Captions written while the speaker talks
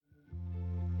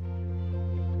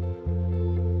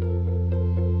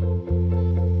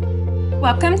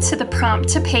Welcome to the Prompt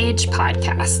to Page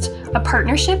podcast, a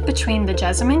partnership between the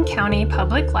Jessamine County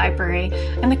Public Library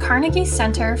and the Carnegie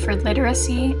Center for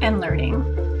Literacy and Learning.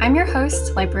 I'm your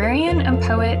host, librarian and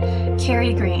poet,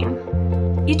 Carrie Green.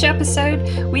 Each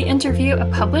episode, we interview a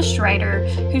published writer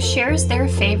who shares their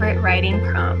favorite writing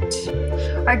prompt.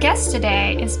 Our guest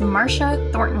today is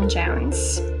Marsha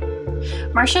Thornton-Jones.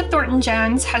 Marsha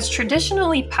Thornton-Jones has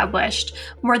traditionally published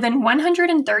more than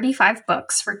 135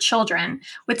 books for children,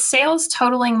 with sales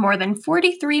totaling more than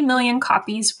 43 million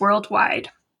copies worldwide.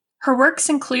 Her works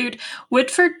include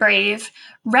Woodford Brave,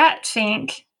 Rat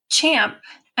Fink, Champ,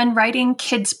 and Writing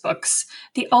Kids Books,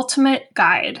 The Ultimate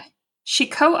Guide. She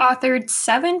co-authored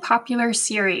 7 popular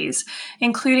series,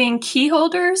 including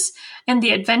Keyholders and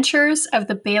The Adventures of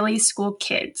the Bailey School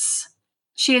Kids.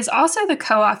 She is also the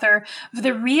co-author of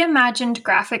the reimagined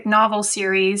graphic novel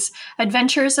series,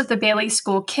 Adventures of the Bailey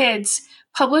School Kids,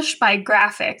 published by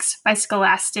Graphics by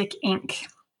Scholastic Inc.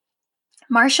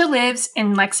 Marsha lives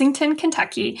in Lexington,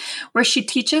 Kentucky, where she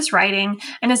teaches writing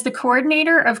and is the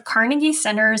coordinator of Carnegie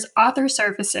Center's author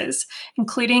services,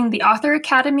 including the Author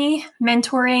Academy,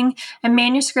 mentoring, and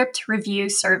manuscript review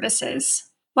services.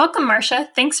 Welcome, Marsha.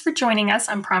 Thanks for joining us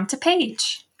on Prompt to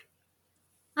Page.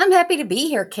 I'm happy to be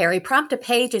here, Carrie. Prompt to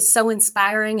Page is so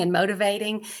inspiring and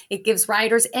motivating. It gives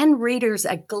writers and readers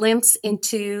a glimpse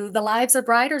into the lives of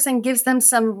writers and gives them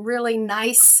some really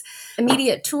nice,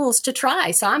 immediate tools to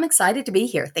try. So I'm excited to be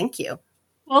here. Thank you.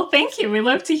 Well, thank you. We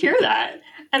love to hear that.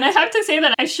 And I have to say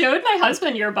that I showed my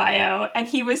husband your bio, and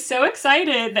he was so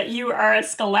excited that you are a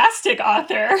Scholastic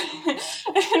author.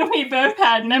 And we both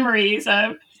had memories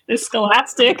of the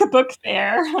Scholastic book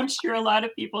fair. I'm sure a lot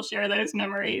of people share those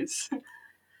memories.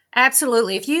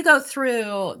 Absolutely. If you go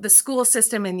through the school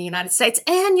system in the United States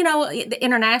and,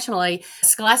 internationally,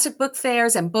 Scholastic book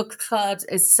fairs and book clubs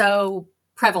is so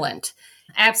prevalent.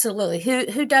 Absolutely.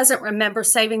 Who doesn't remember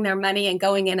saving their money and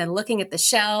going in and looking at the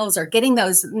shelves or getting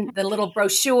the little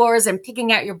brochures and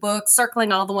picking out your books,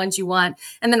 circling all the ones you want.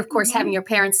 And then, of course, having your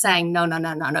parents saying, no,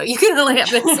 you can only have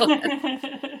this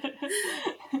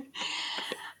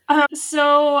one.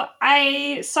 So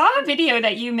I saw a video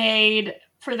that you made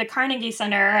for the Carnegie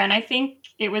Center, and I think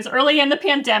it was early in the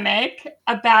pandemic,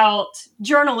 about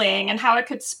journaling and how it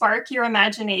could spark your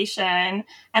imagination.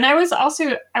 And I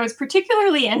was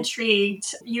particularly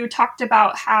intrigued. You talked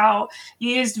about how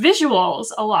you used visuals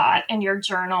a lot in your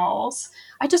journals.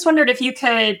 I just wondered if you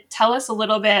could tell us a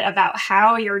little bit about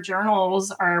how your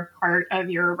journals are part of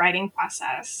your writing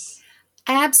process.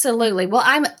 Absolutely. Well,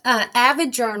 I'm an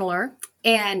avid journaler,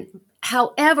 and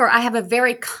however, I have a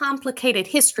very complicated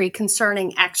history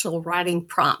concerning actual writing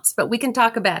prompts, but we can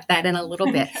talk about that in a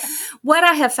little bit. What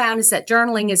I have found is that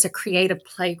journaling is a creative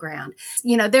playground.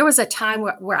 There was a time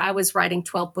where I was writing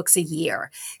 12 books a year.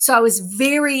 So I was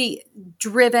very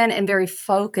driven and very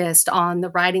focused on the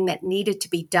writing that needed to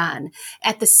be done.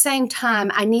 At the same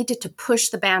time, I needed to push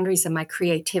the boundaries of my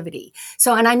creativity.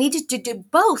 And I needed to do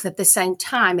both at the same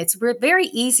time. It's very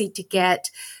easy to get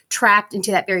trapped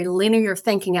into that very linear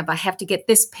thinking of I have to get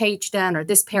this page done or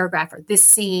this paragraph or this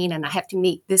scene and I have to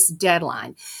meet this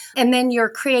deadline. And then your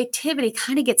creativity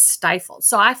kind of gets stifled.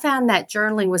 So I found that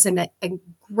journaling was a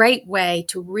great way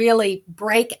to really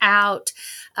break out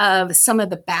of some of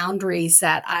the boundaries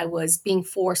that I was being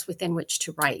forced within which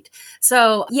to write.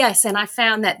 So yes, and I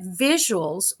found that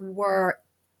visuals were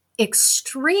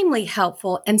extremely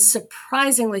helpful and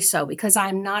surprisingly so because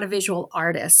I'm not a visual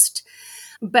artist.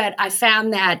 But I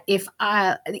found that it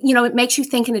makes you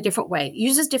think in a different way. It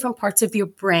uses different parts of your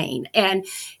brain. And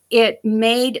it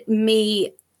made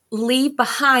me leave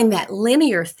behind that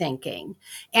linear thinking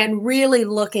and really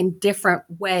look in different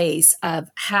ways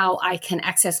of how I can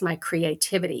access my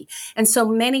creativity. And so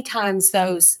many times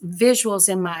those visuals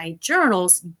in my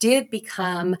journals did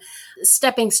become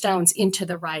stepping stones into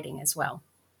the writing as well.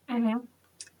 Mm-hmm.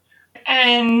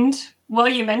 And well,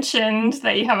 you mentioned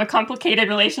that you have a complicated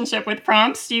relationship with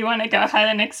prompts. Do you want to go ahead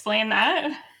and explain that?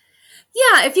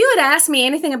 Yeah, if you had asked me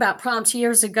anything about prompts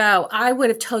years ago, I would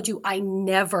have told you I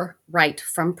never write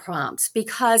from prompts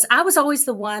because I was always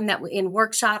the one that in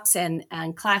workshops and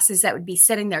classes that would be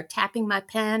sitting there tapping my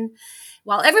pen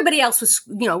while everybody else was,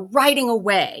 writing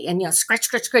away and, scratch,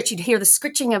 scratch, scratch. You'd hear the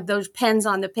scritching of those pens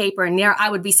on the paper. And there I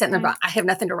would be sitting there, I have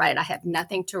nothing to write. I have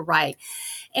nothing to write.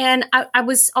 And I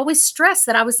was always stressed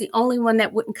that I was the only one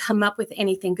that wouldn't come up with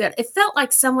anything good. It felt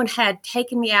like someone had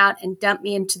taken me out and dumped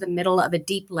me into the middle of a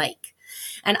deep lake.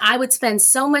 And I would spend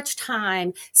so much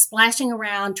time splashing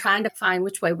around, trying to find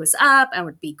which way was up. I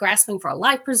would be grasping for a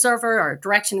life preserver or a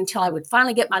direction until I would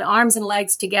finally get my arms and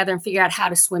legs together and figure out how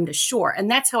to swim to shore. And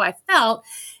that's how I felt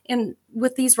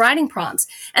with these writing prompts.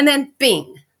 And then,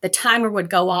 bing, the timer would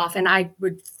go off and I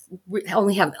would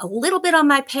only have a little bit on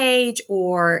my page,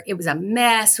 or it was a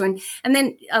mess. And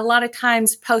then a lot of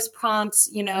times post prompts,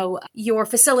 your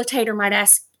facilitator might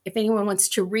ask if anyone wants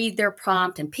to read their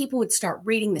prompt, and people would start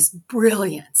reading this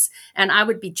brilliance, and I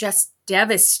would be just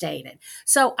devastated.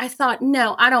 So I thought,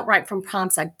 no, I don't write from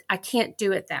prompts. I can't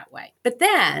do it that way. But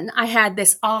then I had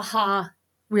this aha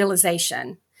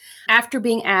realization after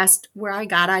being asked where I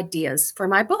got ideas for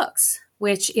my books,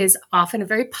 which is often a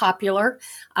very popular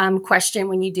question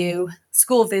when you do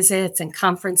school visits and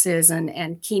conferences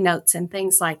and keynotes and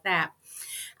things like that.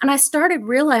 And I started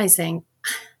realizing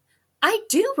I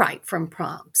do write from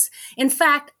prompts. In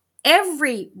fact,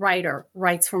 every writer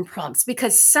writes from prompts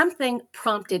because something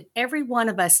prompted every one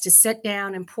of us to sit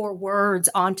down and pour words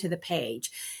onto the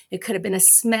page. It could have been a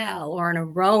smell or an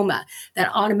aroma that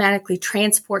automatically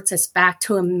transports us back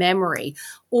to a memory,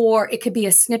 or it could be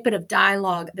a snippet of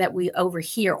dialogue that we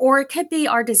overhear, or it could be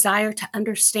our desire to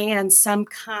understand some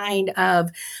kind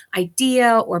of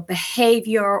idea or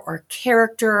behavior or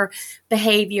character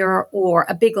behavior or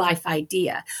a big life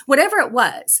idea. Whatever it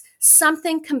was,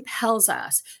 something compels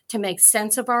us to make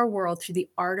sense of our world through the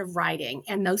art of writing,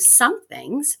 and those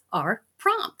somethings are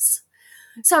prompts.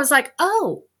 So I was like,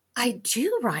 oh, I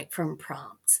do write from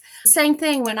prompts. Same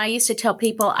thing when I used to tell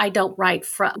people I don't write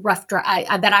from rough draft,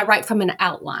 that I write from an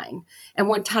outline. And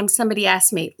one time somebody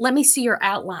asked me, let me see your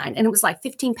outline. And it was like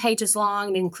 15 pages long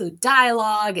and include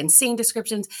dialogue and scene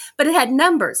descriptions, but it had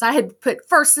numbers. I had put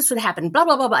first, this would happen, blah,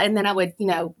 blah, blah, blah. And then I would,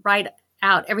 write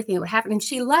out everything that would happen. And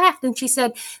she laughed and she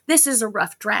said, this is a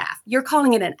rough draft. You're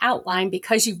calling it an outline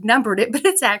because you've numbered it, but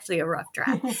it's actually a rough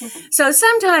draft. So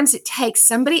sometimes it takes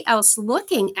somebody else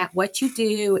looking at what you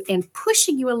do and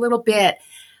pushing you a little bit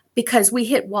because we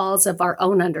hit walls of our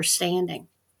own understanding.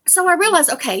 So I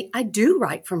realized, okay, I do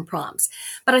write from prompts,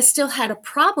 but I still had a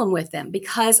problem with them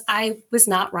because I was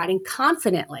not writing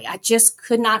confidently. I just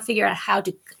could not figure out how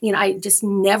to, I just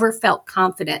never felt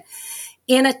confident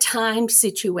in a timed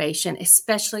situation,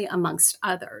 especially amongst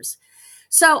others.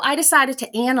 So I decided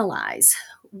to analyze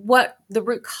what the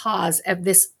root cause of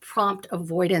this prompt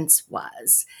avoidance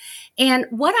was. And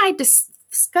what I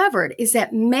discovered is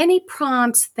that many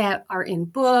prompts that are in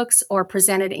books or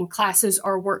presented in classes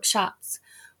or workshops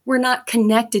were not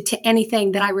connected to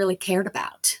anything that I really cared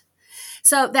about.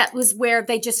 So that was where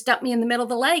they just dumped me in the middle of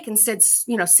the lake and said,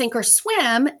 sink or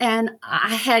swim. And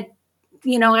I had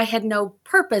no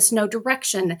purpose, no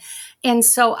direction. And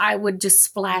so I would just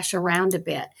splash around a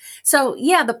bit. So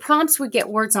yeah, the prompts would get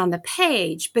words on the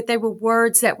page, but they were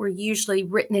words that were usually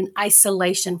written in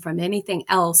isolation from anything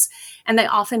else. And they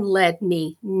often led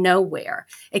me nowhere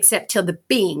except till the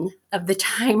bing of the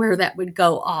timer that would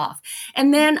go off.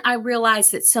 And then I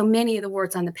realized that so many of the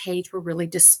words on the page were really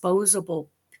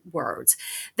disposable words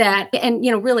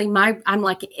really I'm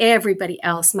like everybody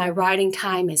else. My writing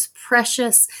time is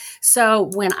precious.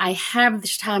 So when I have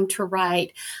this time to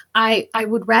write, I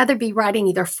would rather be writing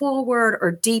either forward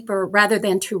or deeper rather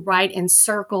than to write in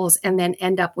circles and then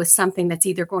end up with something that's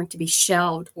either going to be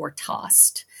shelved or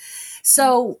tossed.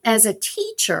 So as a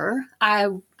teacher,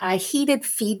 I heeded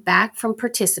feedback from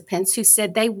participants who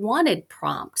said they wanted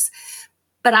prompts,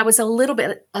 but I was a little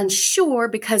bit unsure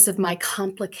because of my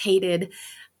complicated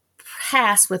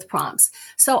past with prompts.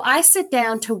 So I sit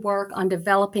down to work on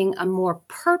developing a more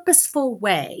purposeful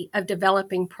way of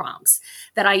developing prompts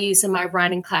that I use in my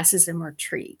writing classes and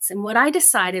retreats. And what I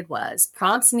decided was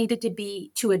prompts needed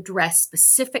to address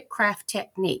specific craft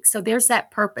techniques. So there's that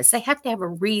purpose. They have to have a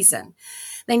reason.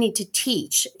 They need to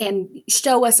teach and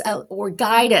show us or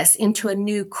guide us into a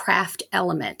new craft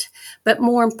element. But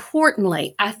more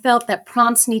importantly, I felt that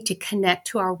prompts need to connect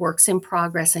to our works in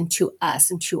progress and to us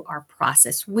and to our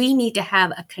process. We need to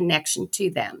have a connection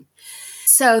to them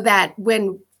so that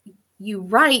when you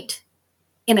write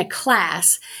in a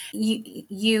class,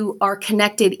 you are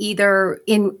connected either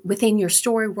within your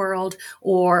story world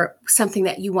or something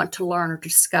that you want to learn or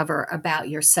discover about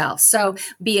yourself. So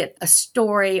be it a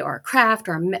story or a craft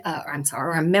or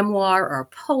a memoir or a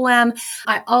poem,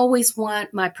 I always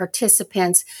want my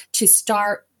participants to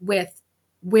start with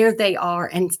where they are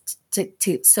and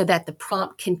so that the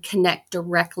prompt can connect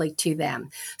directly to them.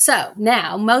 So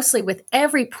now, mostly with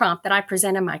every prompt that I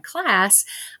present in my class,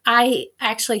 I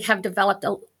actually have developed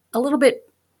a little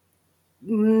bit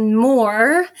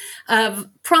more of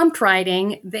prompt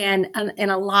writing than in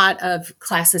a lot of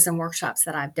classes and workshops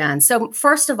that I've done. So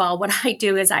first of all, what I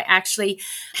do is I actually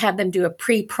have them do a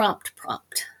pre-prompt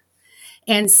prompt.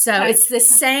 And so it's the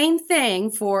same thing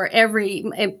for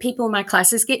people in my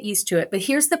classes get used to it, but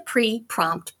here's the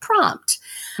pre-prompt prompt.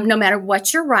 no matter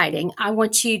what you're writing, I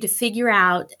want you to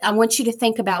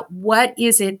think about what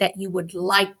is it that you would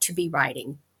like to be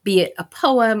writing, be it a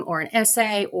poem or an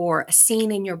essay or a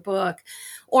scene in your book,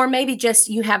 or maybe just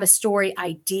you have a story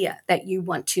idea that you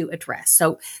want to address.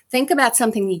 So think about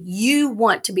something that you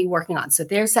want to be working on. So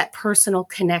there's that personal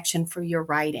connection for your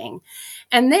writing.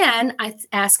 And then I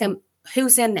ask them,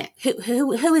 who's in that?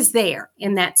 Who is there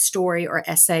in that story or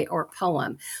essay or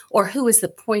poem? Or who is the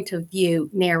point of view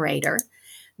narrator?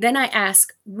 Then I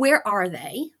ask, where are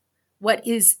they? What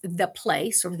is the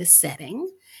place or the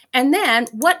setting? And then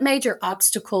what major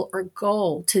obstacle or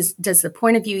goal does the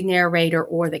point of view narrator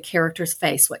or the characters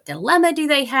face? What dilemma do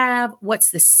they have?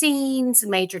 What's the scene's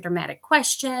major dramatic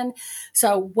question?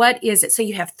 So what is it? So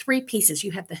you have three pieces.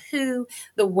 You have the who,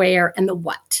 the where, and the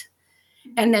what.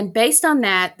 And then based on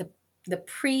that, the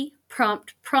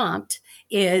pre-prompt prompt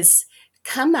is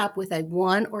come up with a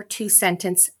 1 or 2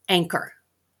 sentence anchor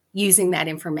using that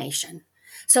information.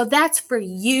 So that's for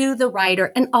you, the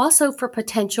writer, and also for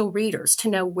potential readers to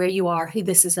know where you are, who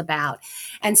this is about.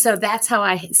 And so that's how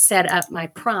I set up my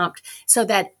prompt so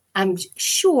that I'm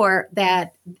sure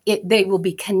that they will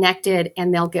be connected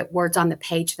and they'll get words on the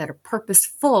page that are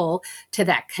purposeful to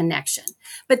that connection.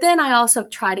 But then I also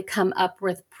try to come up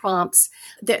with prompts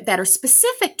that are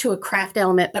specific to a craft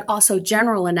element, but also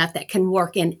general enough that can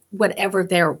work in whatever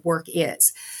their work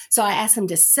is. So I ask them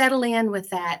to settle in with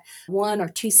that 1 or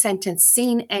 2 sentence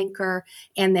scene anchor,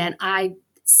 and then I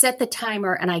set the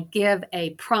timer and I give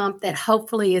a prompt that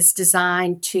hopefully is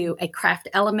designed to a craft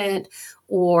element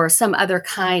or some other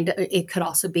kind. It could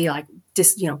also be like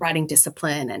writing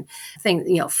discipline and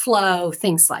things, flow,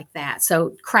 things like that.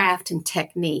 So craft and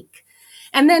technique.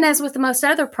 And then as with most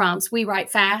other prompts, we write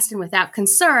fast and without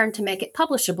concern to make it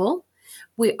publishable.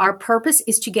 Our purpose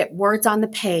is to get words on the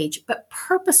page, but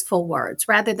purposeful words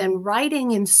rather than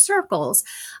writing in circles.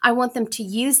 I want them to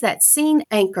use that scene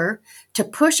anchor to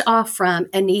push off from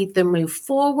and either move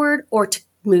forward or to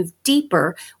move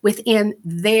deeper within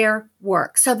their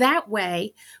work. So that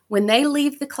way, when they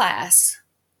leave the class,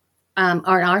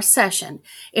 or our session,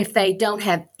 if they don't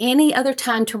have any other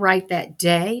time to write that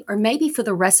day, or maybe for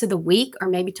the rest of the week, or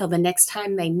maybe till the next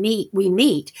time we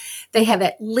meet, they have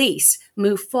at least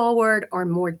moved forward or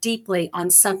more deeply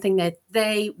on something that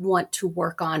they want to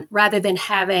work on, rather than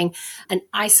having an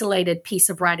isolated piece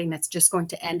of writing that's just going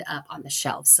to end up on the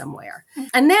shelf somewhere. Mm-hmm.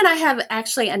 And then I have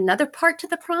actually another part to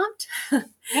the prompt.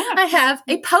 Yeah. I have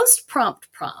a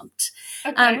post-prompt prompt.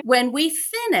 Okay. When we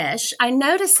finish, I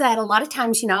notice that a lot of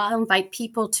times, I'll invite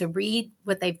people to read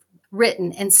what they've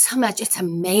written, and so much, it's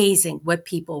amazing what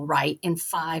people write in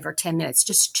 5 or 10 minutes,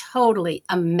 just totally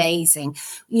amazing.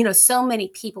 So many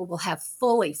people will have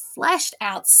fully fleshed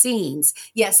out scenes.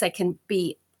 Yes, they can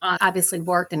be obviously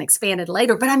worked and expanded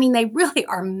later, but they really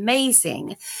are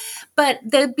amazing. But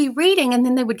they'd be reading and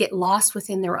then they would get lost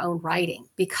within their own writing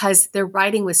because their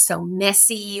writing was so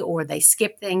messy, or they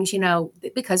skip things,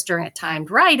 because during a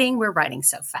timed writing, we're writing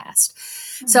so fast.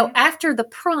 Mm-hmm. So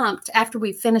after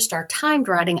we finished our timed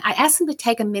writing, I asked them to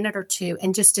take a minute or two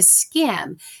and just to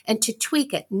skim and to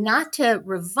tweak it, not to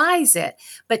revise it,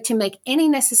 but to make any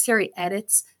necessary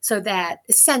edits, so that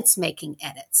sense-making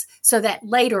edits, so that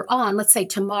later on, let's say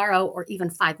tomorrow or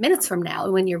even 5 minutes from now,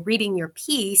 when you're reading your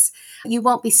piece, you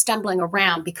won't be stumbling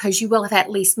around because you will have at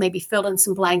least maybe filled in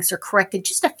some blanks or corrected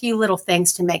just a few little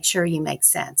things to make sure you make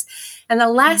sense. And the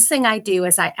last thing I do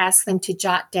is I ask them to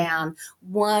jot down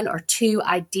 1 or 2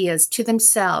 ideas to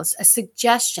themselves, a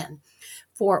suggestion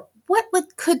for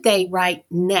could they write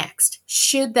next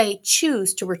should they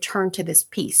choose to return to this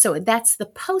piece. So that's the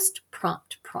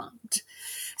post-prompt prompt.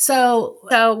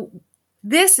 So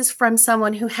this is from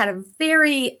someone who had a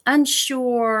very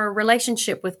unsure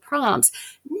relationship with prompts.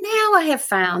 Now I have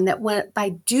found that by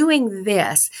doing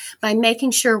this, by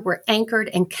making sure we're anchored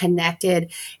and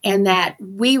connected, and that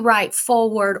we write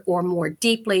forward or more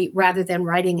deeply rather than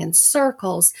writing in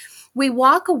circles, we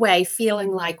walk away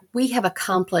feeling like we have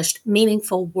accomplished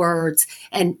meaningful words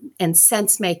and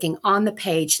sense-making on the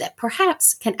page that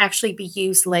perhaps can actually be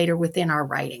used later within our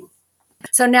writing.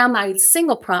 So now my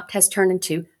single prompt has turned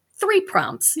into 3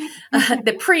 prompts,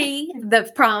 the pre, the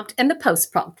prompt, and the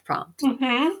post-prompt prompt.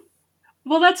 Mm-hmm.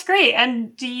 Well, that's great.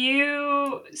 And do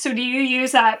you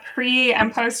use that pre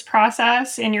and post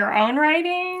process in your own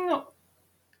writing?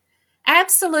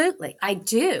 Absolutely, I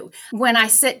do. When I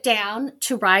sit down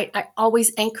to write, I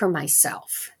always anchor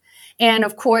myself. And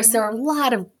of course, there are a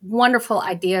lot of wonderful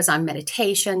ideas on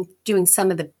meditation, doing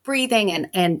some of the breathing.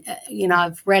 And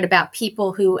I've read about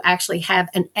people who actually have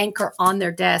an anchor on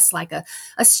their desk, like a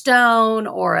stone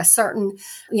or a certain,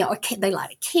 they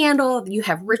light a candle. You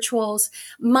have rituals.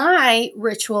 My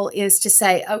ritual is to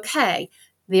say, okay,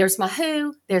 There's my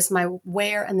who, there's my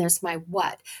where, and there's my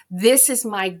what. This is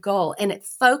my goal. And it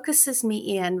focuses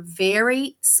me in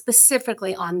very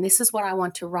specifically on this is what I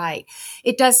want to write.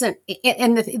 It doesn't,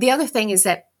 and the other thing is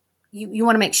that you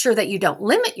want to make sure that you don't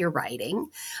limit your writing,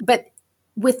 but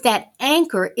with that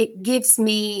anchor, it gives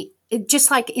me,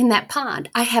 just like in that pond,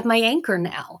 I have my anchor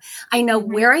now. I know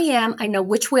where I am. I know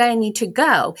which way I need to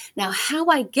go. Now, how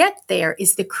I get there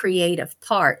is the creative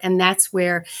part. And that's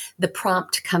where the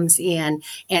prompt comes in.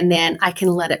 And then I can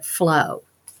let it flow.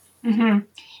 Mm-hmm.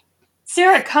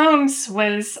 Sarah Combs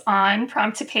was on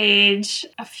Prompt to Page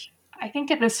I think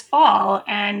this fall,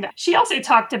 and she also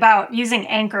talked about using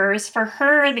anchors. For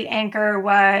her, the anchor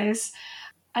was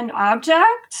an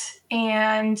object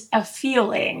and a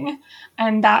feeling.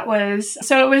 And that was,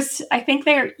 so it was, I think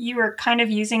you were kind of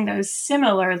using those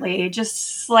similarly,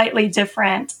 just slightly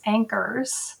different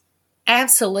anchors.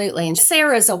 Absolutely. And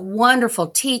Sarah is a wonderful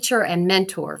teacher and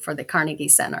mentor for the Carnegie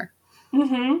Center.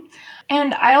 Mm-hmm.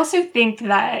 And I also think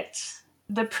that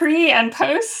the pre and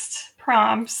post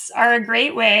prompts are a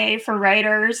great way for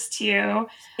writers to,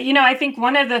 I think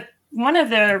one of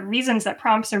the reasons that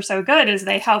prompts are so good is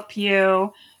they help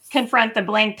you confront the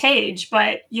blank page.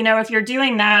 But, if you're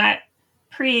doing that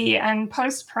pre and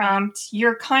post prompt,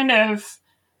 you're kind of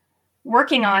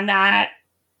working on that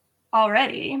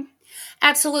already.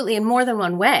 Absolutely, in more than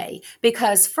one way.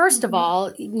 Because first of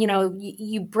all, you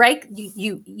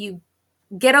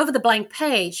get over the blank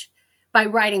page by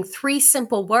writing 3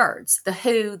 simple words: the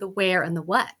who, the where, and the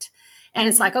what. And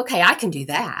it's like, okay, I can do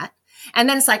that. And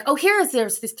then it's like, oh,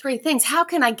 there's these 3 things. How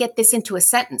can I get this into a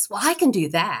sentence? Well, I can do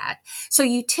that. So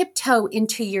you tiptoe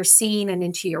into your scene and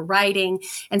into your writing.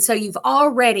 And so you've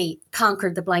already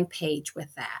conquered the blank page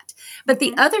with that. But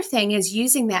the other thing is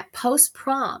using that post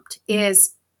prompt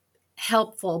is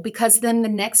helpful, because then the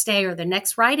next day or the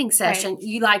next writing session,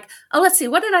 you like, oh, let's see,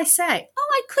 what did I say? Oh,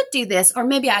 I could do this. Or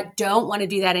maybe I don't want to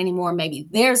do that anymore. Maybe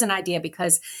there's an idea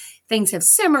because things have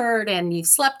simmered and you've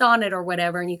slept on it or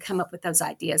whatever, and you come up with those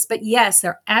ideas. But yes,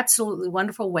 they're absolutely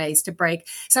wonderful ways to break.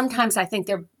 Sometimes I think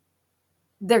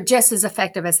they're just as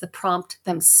effective as the prompt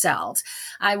themselves.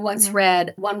 I once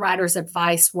read one writer's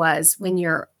advice was, when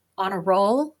you're on a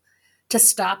roll, to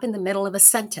stop in the middle of a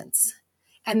sentence.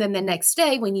 And then the next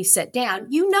day when you sit down,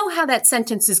 you know how that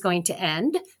sentence is going to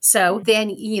end. So then,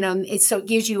 it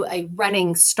gives you a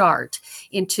running start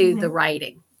into the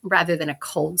writing rather than a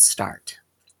cold start.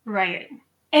 Right.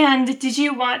 And did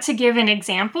you want to give an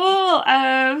example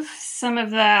of some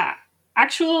of the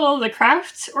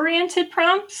craft-oriented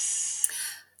prompts?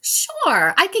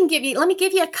 Sure. Let me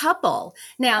give you a couple.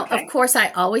 Now, Of course, I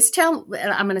always I'm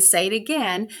going to say it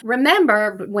again.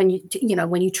 Remember when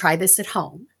you try this at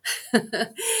home,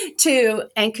 to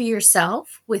anchor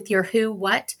yourself with your who,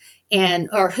 what,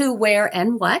 or who, where,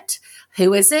 and what.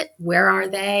 Who is it? Where are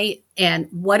they? And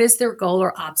what is their goal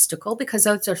or obstacle? Because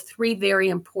those are 3 very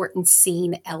important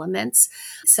scene elements.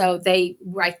 So they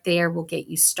right there will get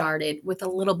you started with a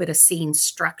little bit of scene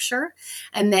structure.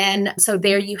 And then, so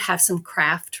there you have some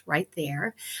craft right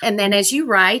there. And then as you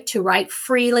write, to write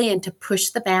freely and to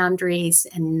push the boundaries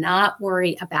and not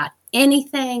worry about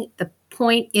anything. The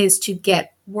point is to get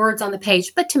words on the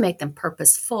page, but to make them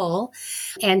purposeful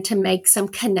and to make some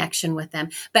connection with them.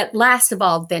 But last of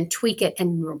all, then tweak it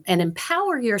and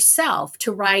empower yourself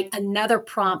to write another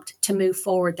prompt to move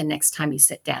forward the next time you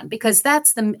sit down. Because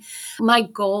that's my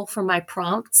goal for my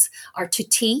prompts are to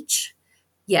teach,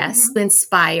 yes,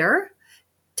 inspire,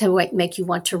 to make you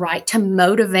want to write, to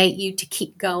motivate you to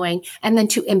keep going, and then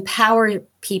to empower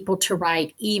people to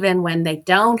write even when they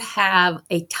don't have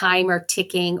a timer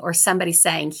ticking or somebody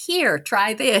saying, here,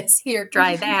 try this, here,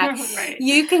 try that. Right.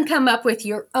 You can come up with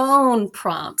your own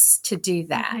prompts to do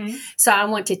that. So I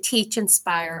want to teach,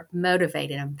 inspire,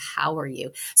 motivate, and empower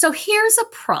you. So here's a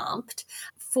prompt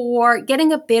for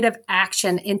getting a bit of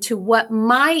action into what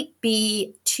might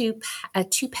be a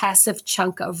too passive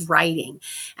chunk of writing.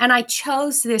 And I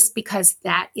chose this because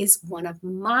that is one of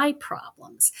my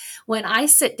problems. When I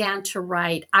sit down to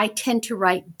write, I tend to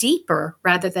write deeper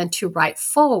rather than to write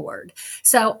forward.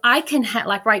 So I can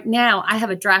like right now, I have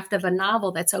a draft of a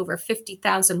novel that's over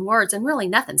 50,000 words, and really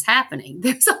nothing's happening.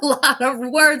 There's a lot of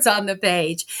words on the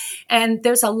page, and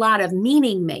there's a lot of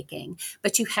meaning making,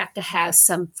 but you have to have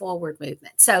some forward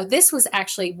movement. So this was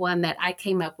actually one that I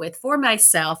came up with for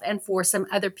myself and for some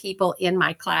other people in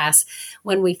my class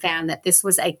when we found that this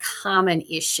was a common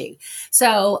issue.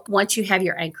 So once you have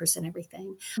your anchors and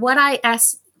everything, what I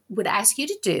would ask you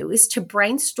to do is to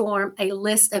brainstorm a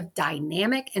list of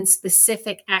dynamic and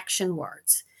specific action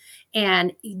words.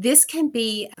 And this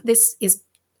is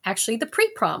actually the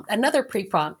pre-prompt, another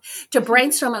pre-prompt to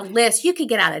brainstorm a list. You could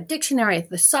get out a dictionary, a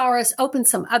thesaurus, open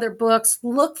some other books,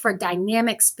 look for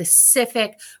dynamic,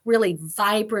 specific, really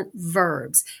vibrant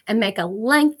verbs and make a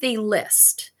lengthy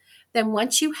list. Then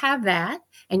once you have that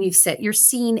and you've set your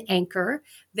scene anchor,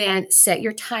 then set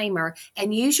your timer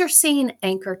and use your scene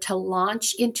anchor to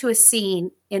launch into a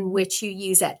scene in which you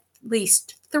use at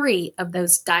least 3 of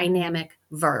those dynamic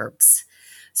verbs.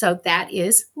 So that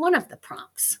is one of the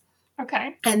prompts.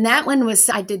 Okay. And that one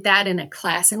I did that in a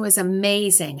class and it was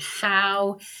amazing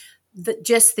how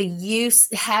just the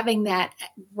use, having that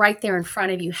right there in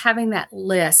front of you, having that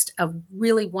list of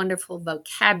really wonderful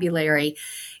vocabulary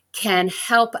can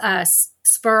help us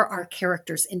spur our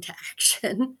characters into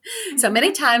action. So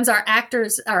many times our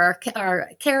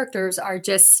characters are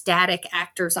just static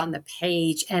actors on the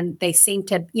page and they seem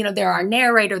to, they're our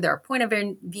narrator, they're our point of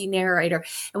view narrator,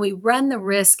 and we run the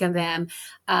risk of them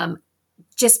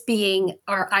just being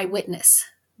our eyewitness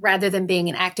rather than being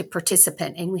an active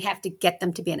participant. And we have to get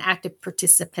them to be an active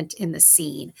participant in the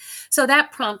scene. So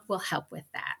that prompt will help with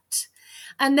that.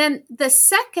 And then the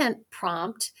second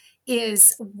prompt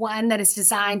is one that is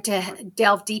designed to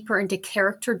delve deeper into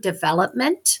character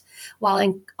development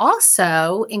while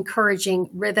also encouraging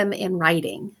rhythm in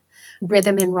writing.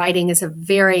 Rhythm in writing is a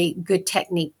very good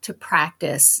technique to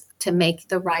practice to make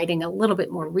the writing a little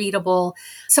bit more readable.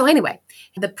 So anyway,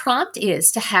 the prompt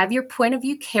is to have your point of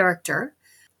view character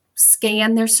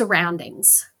scan their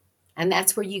surroundings. And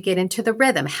that's where you get into the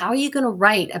rhythm. How are you going to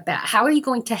write about, how are you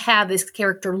going to have this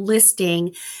character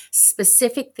listing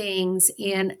specific things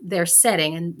in their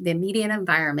setting and the immediate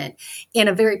environment in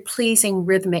a very pleasing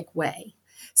rhythmic way?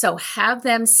 So have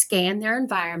them scan their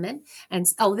environment. And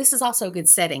this is also a good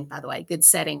setting, by the way, good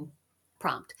setting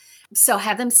prompt. So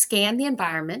have them scan the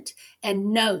environment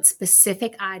and note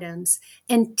specific items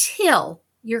until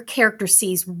your character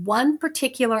sees one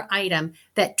particular item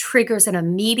that triggers an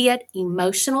immediate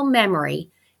emotional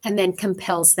memory and then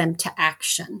compels them to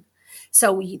action.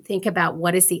 So you think about,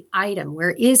 what is the item? Where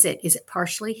is it? Is it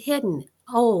partially hidden,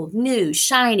 old, new,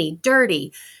 shiny,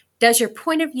 dirty? Does your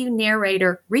point of view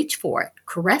narrator reach for it,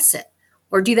 caress it,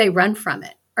 or do they run from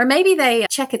it? Or maybe they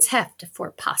check its heft for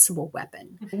a possible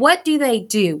weapon. What do they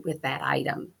do with that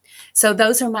item? So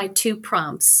those are my 2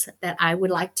 prompts that I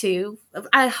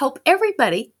hope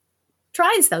everybody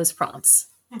tries those prompts,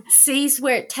 sees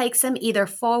where it takes them either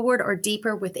forward or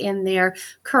deeper within their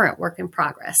current work in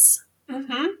progress.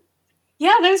 Mm-hmm.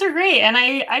 Yeah, those are great. And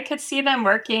I could see them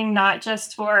working not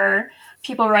just for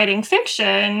people writing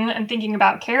fiction and thinking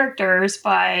about characters,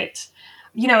 but,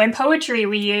 in poetry,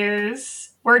 we use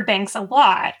word banks a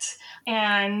lot.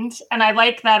 And I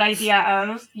like that idea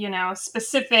of,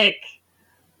 specific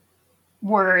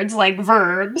words like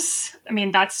verbs. I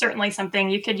mean, that's certainly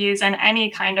something you could use in any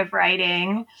kind of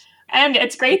writing. And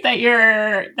it's great that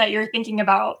you're thinking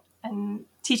about and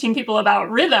teaching people about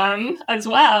rhythm as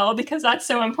well, because that's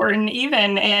so important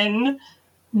even in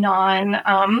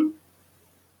non-poetry.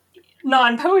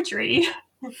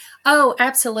 Oh,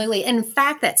 absolutely. In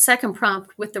fact, that second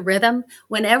prompt with the rhythm,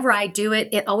 whenever I do it,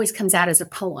 it always comes out as a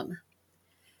poem.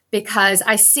 Because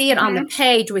I see it on the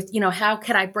page with, how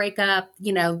could I break up,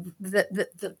 the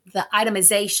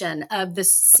itemization of the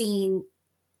scene,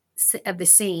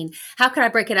 How could I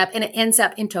break it up? And it ends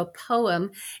up into a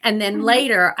poem. And then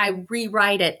later I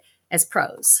rewrite it as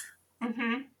prose.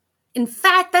 Mm-hmm. In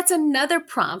fact, that's another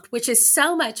prompt, which is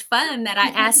so much fun, that I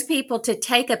ask people to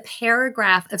take a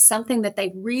paragraph of something that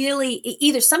they really,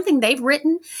 either something they've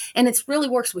written, and it really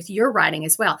works with your writing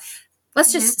as well.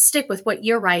 Let's just stick with what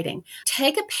you're writing.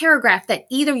 Take a paragraph that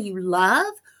either you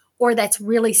love or that's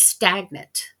really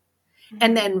stagnant,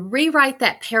 and then rewrite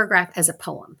that paragraph as a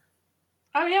poem.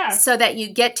 Oh, yeah. So that you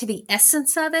get to the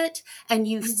essence of it and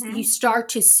you start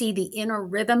to see the inner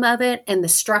rhythm of it and the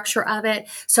structure of it.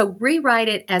 So rewrite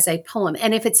it as a poem.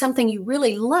 And if it's something you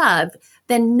really love,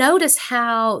 then notice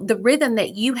how the rhythm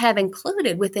that you have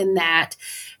included within that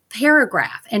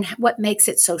paragraph and what makes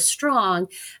it so strong.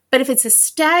 But if it's a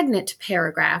stagnant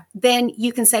paragraph, then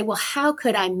you can say, well, how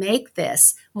could I make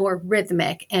this more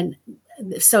rhythmic and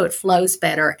so it flows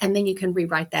better? And then you can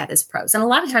rewrite that as prose. And a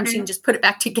lot of times you can just put it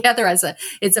back together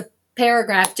it's a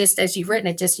paragraph just as you've written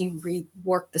it, just you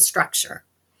rework the structure.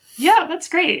 Yeah, that's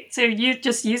great. So you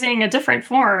just using a different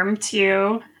form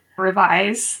to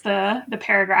revise the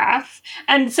paragraph.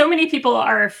 And so many people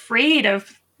are afraid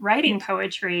of writing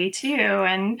poetry too.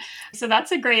 And so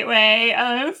that's a great way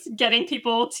of getting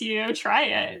people to try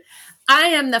it. I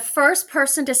am the first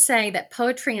person to say that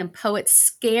poetry and poets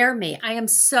scare me. I am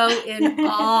so in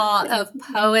awe of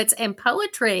poets and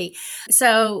poetry.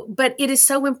 But it is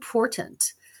so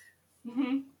important.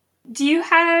 Mm-hmm. Do you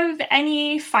have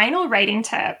any final writing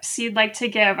tips you'd like to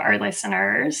give our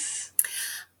listeners?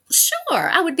 Sure,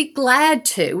 I would be glad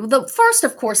to. The first,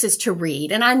 of course, is to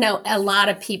read. And I know a lot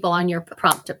of people on your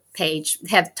prompt page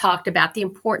have talked about the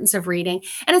importance of reading.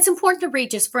 And it's important to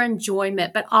read just for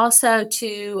enjoyment, but also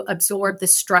to absorb the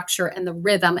structure and the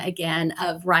rhythm again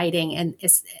of writing and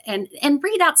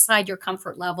read outside your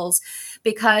comfort levels,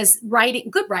 because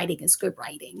good writing is good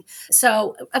writing.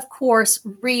 So, of course,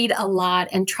 read a lot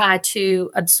and try to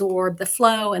absorb the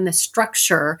flow and the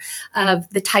structure of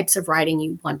the types of writing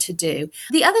you want to do.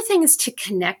 The other thing is to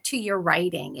connect to your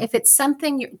writing. If it's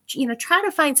something, try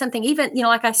to find something, even,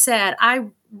 like I said, I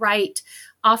write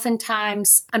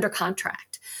oftentimes under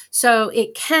contract. So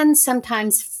it can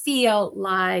sometimes feel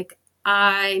like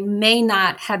I may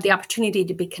not have the opportunity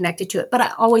to be connected to it, but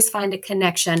I always find a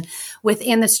connection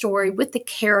within the story, with the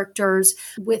characters,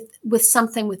 with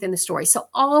something within the story. So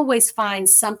always find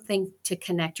something to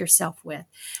connect yourself with.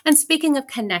 And speaking of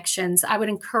connections, I would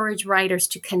encourage writers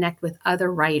to connect with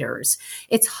other writers.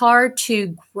 It's hard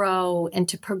to grow and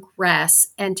to progress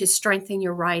and to strengthen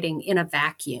your writing in a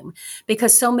vacuum,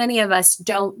 because so many of us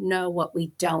don't know what we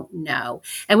don't know.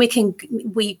 And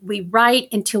we write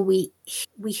until we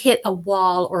hit a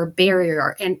wall or a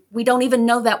barrier, and we don't even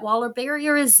know that wall or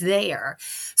barrier is there.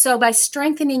 So by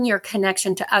strengthening your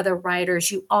connection to other writers,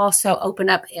 you also open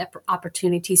up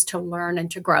opportunities to learn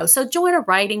and to grow. So join a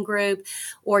writing group,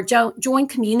 or join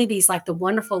communities like the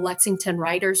wonderful Lexington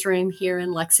Writers Room here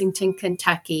in Lexington,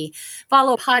 Kentucky.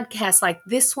 Follow podcasts like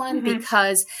this one,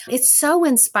 because it's so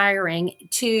inspiring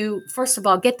to, first of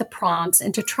all, get the prompts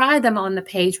and to try them on the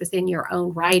page within your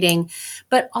own writing,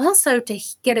 but also to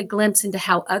get a glimpse into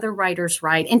how other writers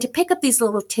write and to pick up these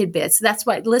little tidbits. That's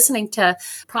why listening to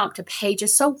Prompt to Page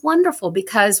is so wonderful,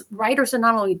 because writers are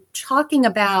not only talking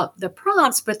about the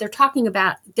prompts, but they're talking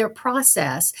about their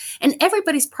process. And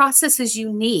everybody's process is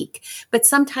unique, but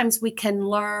sometimes we can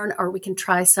learn, or we can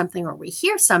try something, or we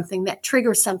hear something that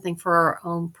triggers something for our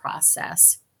own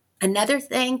process. Another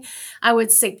thing I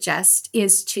would suggest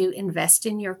is to invest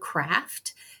in your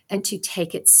craft and to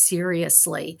take it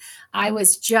seriously. I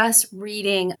was just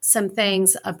reading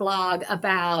a blog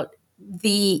about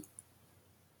the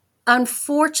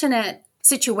unfortunate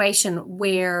situation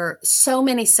where so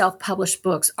many self-published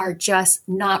books are just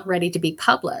not ready to be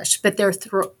published, but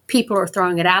people are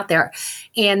throwing it out there,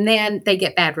 and then they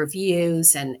get bad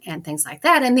reviews and things like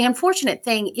that. And the unfortunate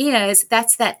thing is,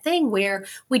 that's that thing where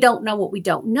we don't know what we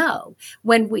don't know.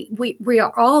 When we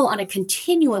are all on a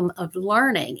continuum of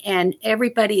learning, and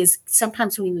everybody is,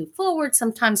 sometimes we move forward,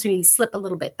 sometimes we slip a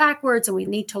little bit backwards, and we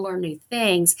need to learn new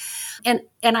things. And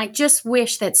I just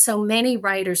wish that so many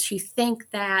writers who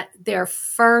think that their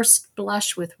first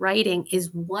blush with writing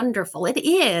is wonderful. It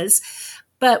is,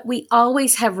 but we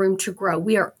always have room to grow.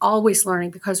 We are always learning,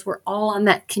 because we're all on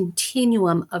that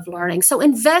continuum of learning. So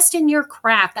invest in your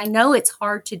craft. I know it's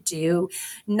hard to do.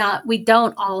 We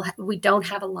don't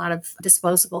have a lot of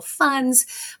disposable funds,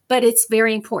 but it's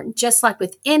very important. Just like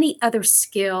with any other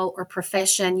skill or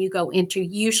profession you go into,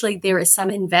 usually there is some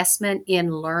investment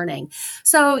in learning.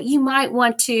 So you might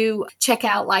want to check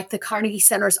out like the Carnegie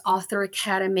Center's Author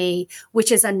Academy,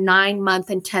 which is a 9-month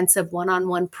intensive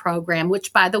one-on-one program,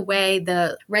 which, by the way,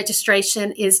 the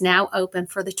registration is now open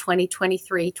for the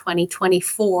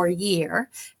 2023-2024 year.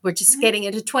 We're just getting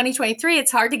into 2023.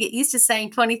 It's hard to get used to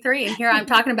saying 23, and here I'm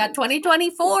talking about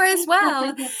 2024 as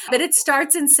well. But it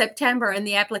starts in September, and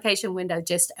the application window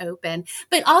just opened.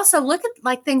 But also look at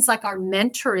like things like our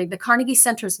mentoring, the Carnegie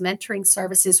Center's mentoring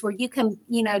services, where you can,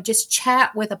 just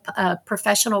chat with a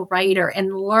professional writer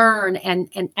and learn and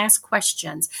ask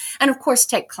questions. And of course,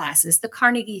 take classes. The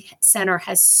Carnegie Center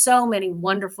has so many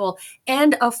wonderful and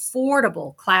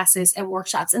affordable classes and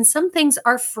workshops, and some things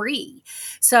are free.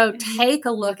 So take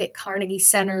a look at Carnegie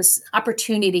Center's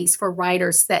opportunities for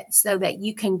writers so that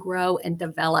you can grow and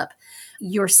develop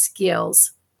your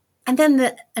skills. And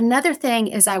then another thing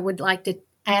is, I would like to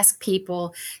ask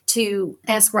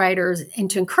writers and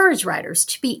to encourage writers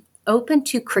to be open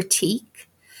to critique,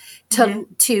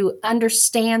 to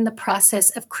understand the process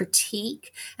of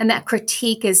critique. And that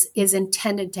critique is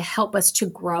intended to help us to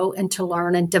grow and to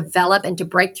learn and develop and to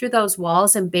break through those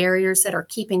walls and barriers that are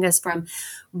keeping us from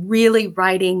really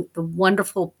writing the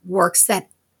wonderful works that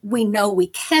we know we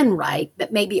can write,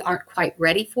 but maybe aren't quite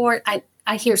ready for it.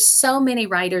 I hear so many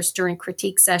writers during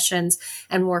critique sessions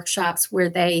and workshops where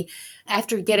they,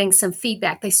 after getting some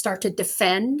feedback, they start to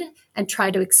defend and try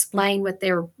to explain what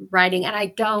they're writing. And I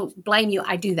don't blame you.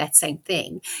 I do that same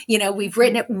thing. We've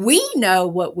written it. We know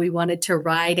what we wanted to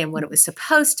write and what it was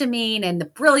supposed to mean and the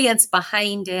brilliance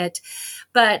behind it.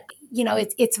 But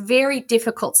it's very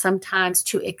difficult sometimes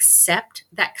to accept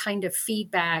that kind of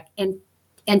feedback and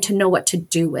to know what to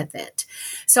do with it.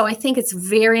 So I think it's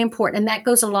very important. And that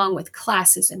goes along with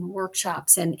classes and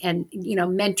workshops and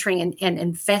mentoring and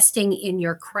investing in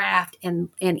your craft and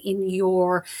in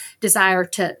your desire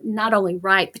to not only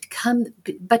write,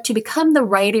 but to become the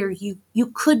writer you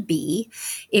could be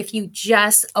if you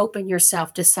just open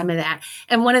yourself to some of that.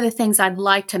 And one of the things I'd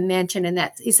like to mention, and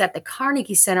that is that the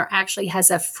Carnegie Center actually has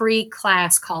a free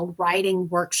class called Writing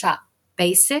Workshop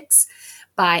Basics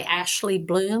by Ashley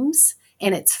Blooms.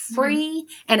 And it's free,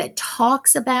 and it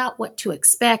talks about what to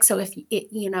expect. So if it,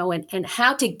 and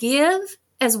how to give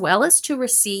as well as to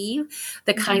receive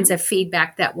the kinds of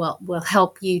feedback that will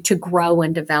help you to grow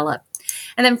and develop.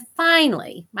 And then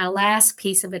finally, my last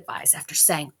piece of advice after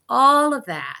saying all of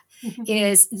that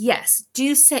is, yes,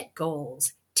 do set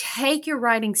goals. Take your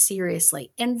writing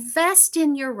seriously. Invest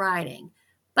in your writing,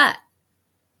 but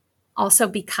also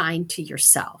be kind to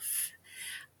yourself.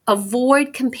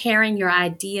 Avoid comparing your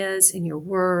ideas and your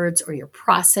words or your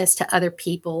process to other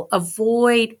people.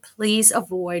 Please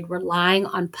avoid relying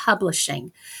on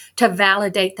publishing to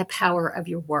validate the power of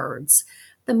your words.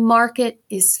 The market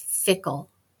is fickle,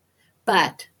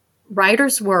 but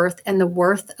writers' worth and the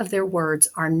worth of their words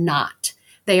are not.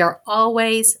 They are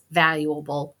always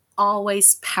valuable,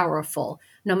 always powerful,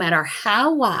 no matter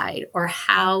how wide or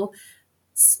how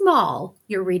small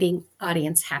your reading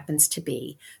audience happens to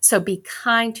be. So be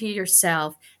kind to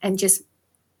yourself and just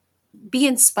be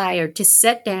inspired to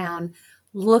sit down,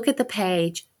 look at the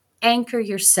page, anchor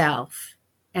yourself,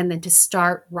 and then to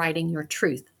start writing your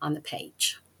truth on the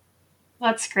page.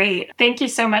 That's great. Thank you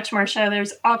so much, Marcia.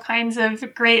 There's all kinds of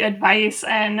great advice,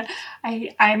 and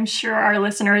I'm sure our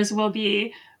listeners will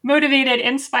be motivated,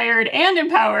 inspired, and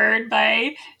empowered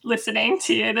by listening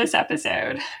to this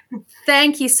episode.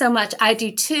 Thank you so much. I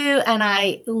do too, and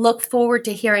I look forward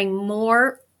to hearing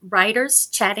more writers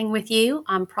chatting with you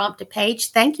on Prompt to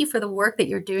Page. Thank you for the work that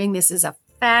you're doing. This is a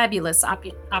fabulous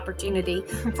opportunity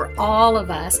for all of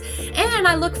us. And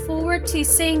I look forward to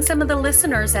seeing some of the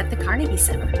listeners at the Carnegie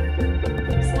Center.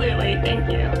 Absolutely.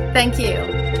 Thank you. Thank you.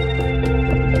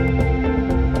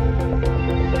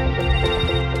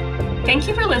 Thank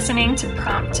you for listening to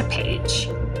Prompt to Page.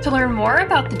 To learn more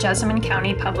about the Jessamine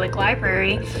County Public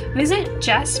Library, visit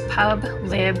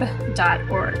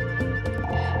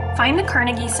jesspublib.org. Find the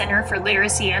Carnegie Center for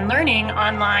Literacy and Learning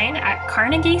online at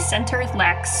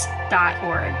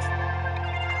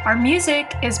carnegiecenterlex.org. Our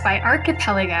music is by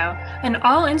Archipelago, an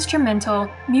all-instrumental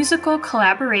musical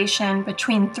collaboration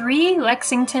between 3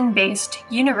 Lexington-based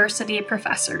university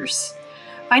professors.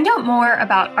 Find out more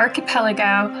about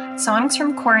Archipelago, Songs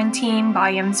from Quarantine,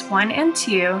 Volumes 1 and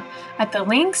 2, at the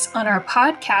links on our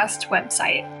podcast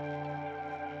website.